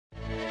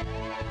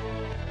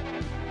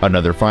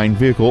Another fine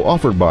vehicle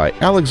offered by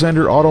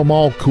Alexander Auto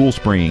Mall, Cool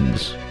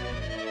Springs.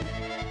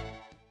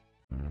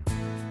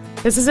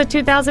 This is a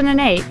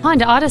 2008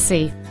 Honda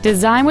Odyssey,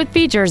 designed with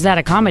features that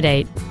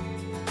accommodate.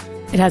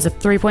 It has a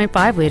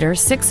 3.5-liter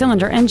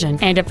six-cylinder engine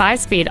and a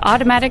 5-speed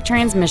automatic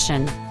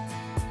transmission.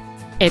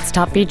 Its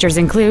top features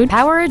include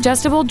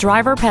power-adjustable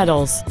driver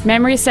pedals,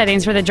 memory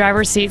settings for the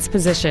driver's seat's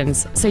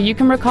positions, so you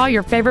can recall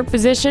your favorite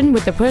position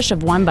with the push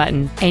of one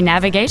button, a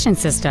navigation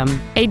system,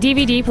 a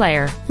DVD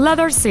player,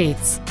 leather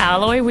seats,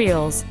 alloy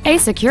wheels, a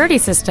security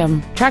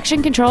system,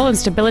 traction control and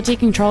stability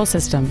control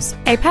systems,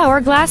 a power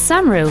glass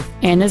sunroof,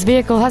 and this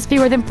vehicle has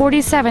fewer than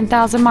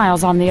 47,000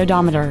 miles on the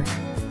odometer.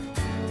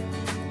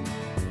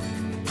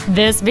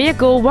 This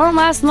vehicle won't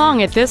last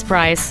long at this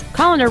price.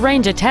 Call and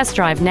arrange a test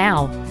drive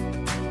now.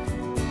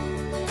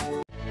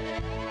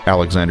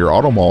 Alexander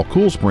Auto Mall,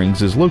 Cool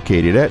Springs is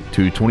located at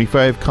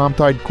 225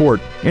 Comtide Court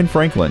in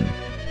Franklin.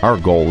 Our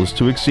goal is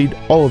to exceed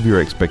all of your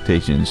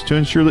expectations to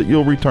ensure that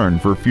you'll return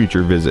for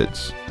future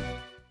visits.